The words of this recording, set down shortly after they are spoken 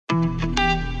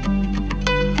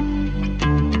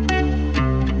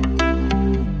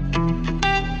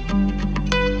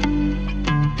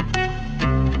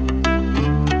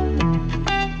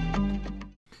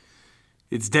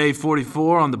It's day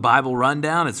 44 on the Bible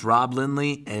Rundown. It's Rob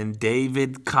Lindley and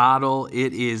David Cottle.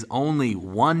 It is only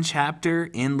one chapter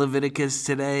in Leviticus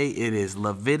today. It is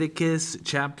Leviticus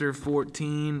chapter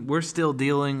 14. We're still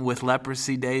dealing with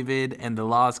leprosy, David, and the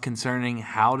laws concerning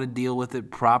how to deal with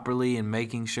it properly and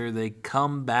making sure they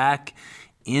come back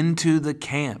into the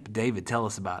camp. David, tell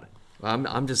us about it. Well,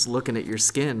 I'm just looking at your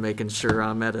skin, making sure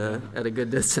I'm at a good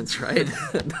distance, right?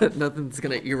 Nothing's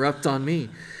going to erupt on me.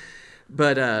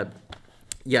 But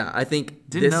yeah, I think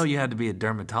Didn't know you had to be a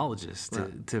dermatologist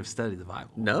to study the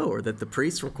Bible. No, or that the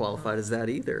priests were qualified as that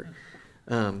either.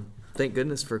 Thank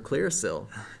goodness for Clearasil.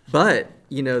 But,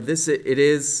 you know, it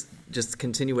is just a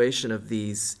continuation of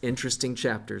these interesting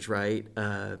chapters, right?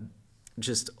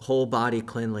 Just whole body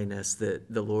cleanliness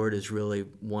that the Lord is really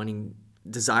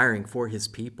desiring for his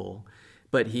people.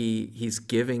 But he's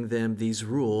giving them these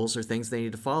rules or things they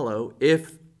need to follow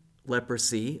if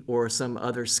leprosy or some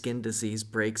other skin disease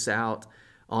breaks out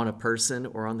on a person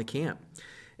or on the camp.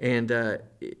 And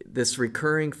this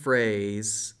recurring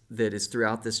phrase that is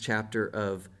throughout this chapter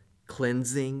of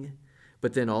cleansing,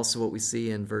 but then also what we see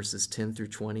in verses 10 through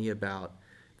 20 about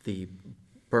the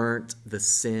burnt, the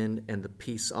sin, and the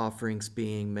peace offerings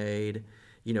being made.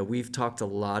 You know, we've talked a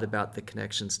lot about the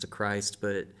connections to Christ,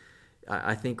 but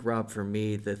I think, Rob, for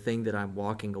me, the thing that I'm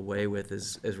walking away with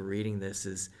as we're reading this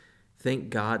is thank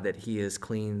God that he has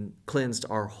cleansed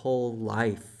our whole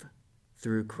life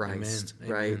through Christ,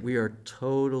 Amen. Right? Amen. We are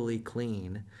totally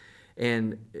clean.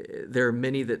 And there are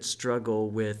many that struggle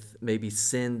with maybe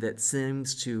sin that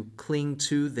seems to cling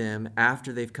to them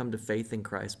after they've come to faith in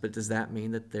Christ. But does that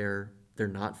mean that they're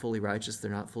not fully righteous, they're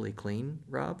not fully clean,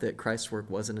 Rob? That Christ's work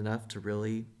wasn't enough to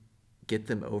really get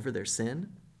them over their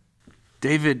sin?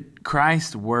 David,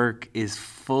 Christ's work is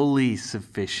fully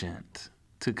sufficient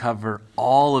to cover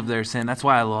all of their sin. That's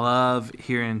why I love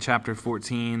here in chapter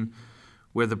 14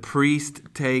 where the priest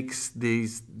takes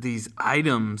these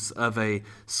items of a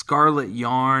scarlet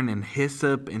yarn and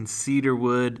hyssop and cedar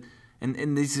wood,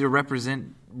 and these are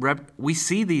we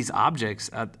see these objects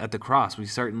at the cross. We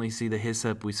certainly see the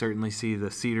hyssop, we certainly see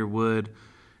the cedar wood,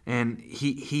 and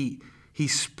he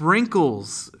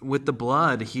sprinkles with the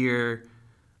blood here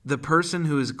the person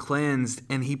who is cleansed,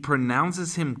 and he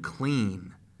pronounces him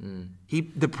clean.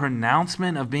 The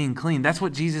pronouncement of being clean, that's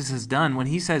what Jesus has done. When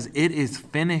he says it is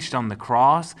finished on the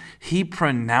cross, he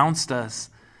pronounced us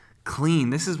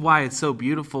clean. This is why it's so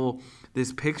beautiful,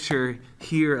 this picture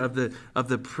here of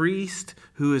the priest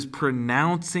who is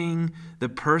pronouncing the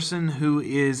person who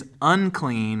is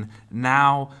unclean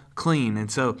now clean. And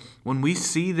so when we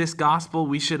see this gospel,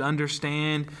 we should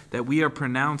understand that we are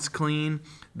pronounced clean.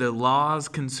 The laws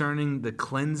concerning the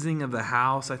cleansing of the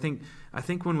house, I think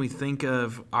when we think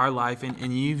of our life,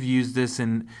 and you've used this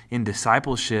in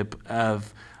discipleship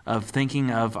of thinking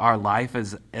of our life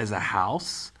as a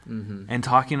house, mm-hmm. and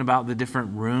talking about the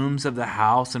different rooms of the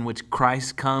house in which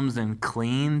Christ comes and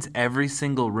cleans every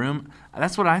single room.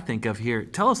 That's what I think of here.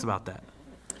 Tell us about that.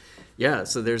 Yeah,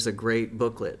 so there's a great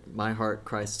booklet, My Heart,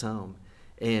 Christ's Home,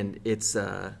 and it's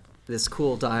this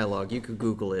cool dialogue. You could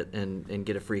Google it and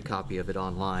get a free copy of it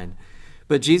online.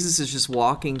 But Jesus is just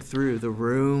walking through the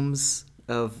rooms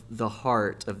of the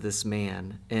heart of this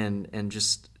man and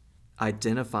just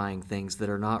identifying things that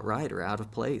are not right or out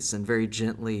of place and very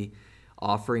gently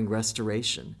offering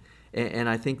restoration. And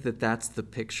I think that that's the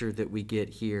picture that we get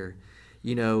here.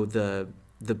 You know, the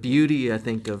beauty, I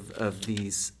think, of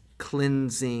these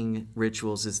cleansing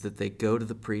rituals is that they go to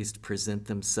the priest, present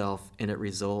themselves, and it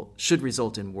should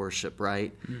result in worship,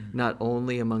 right? Mm-hmm. Not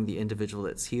only among the individual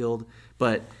that's healed,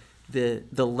 but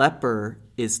the leper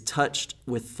is touched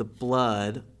with the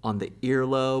blood on the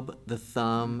earlobe, the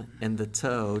thumb, and the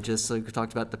toe, just like we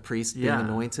talked about the priest being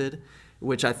anointed,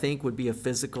 which I think would be a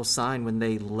physical sign when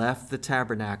they left the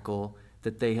tabernacle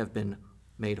that they have been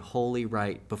made wholly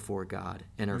right before God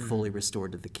and are fully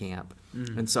restored to the camp.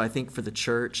 And so I think for the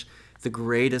church, the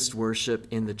greatest worship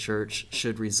in the church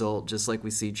should result, just like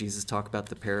we see Jesus talk about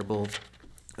the parable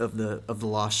of the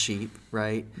lost sheep,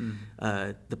 right?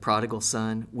 The prodigal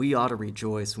son. We ought to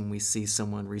rejoice when we see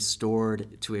someone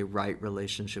restored to a right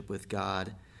relationship with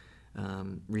God,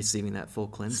 receiving that full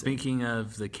cleansing. Speaking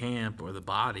of the camp or the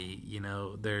body, you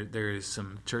know, there is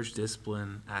some church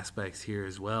discipline aspects here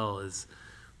as well. As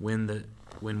when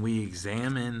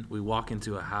we walk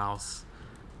into a house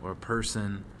or a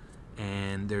person,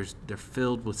 and they're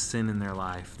filled with sin in their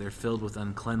life, they're filled with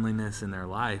uncleanliness in their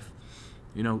life.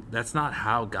 You know, that's not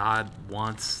how God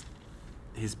wants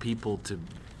his people to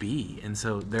be. And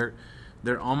so they're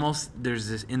almost, there's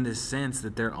this, in this sense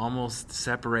that they're almost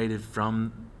separated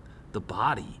from the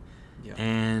body. Yeah.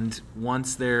 And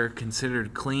once they're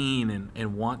considered clean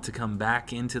and want to come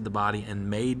back into the body and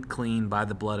made clean by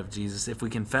the blood of Jesus, if we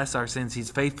confess our sins,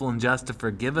 he's faithful and just to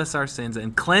forgive us our sins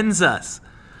and cleanse us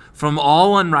from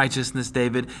all unrighteousness,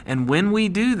 David. And when we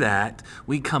do that,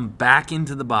 we come back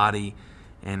into the body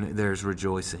and there's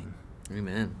rejoicing.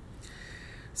 Amen.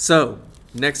 So,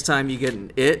 next time you get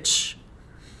an itch,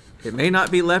 it may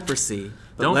not be leprosy,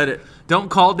 but don't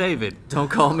call David. Don't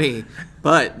call me.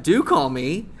 But do call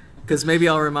me, because maybe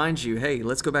I'll remind you, hey,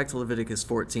 let's go back to Leviticus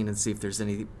 14 and see if there's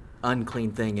any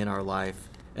unclean thing in our life,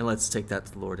 and let's take that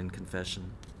to the Lord in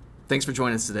confession. Thanks for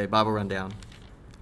joining us today. Bible Rundown.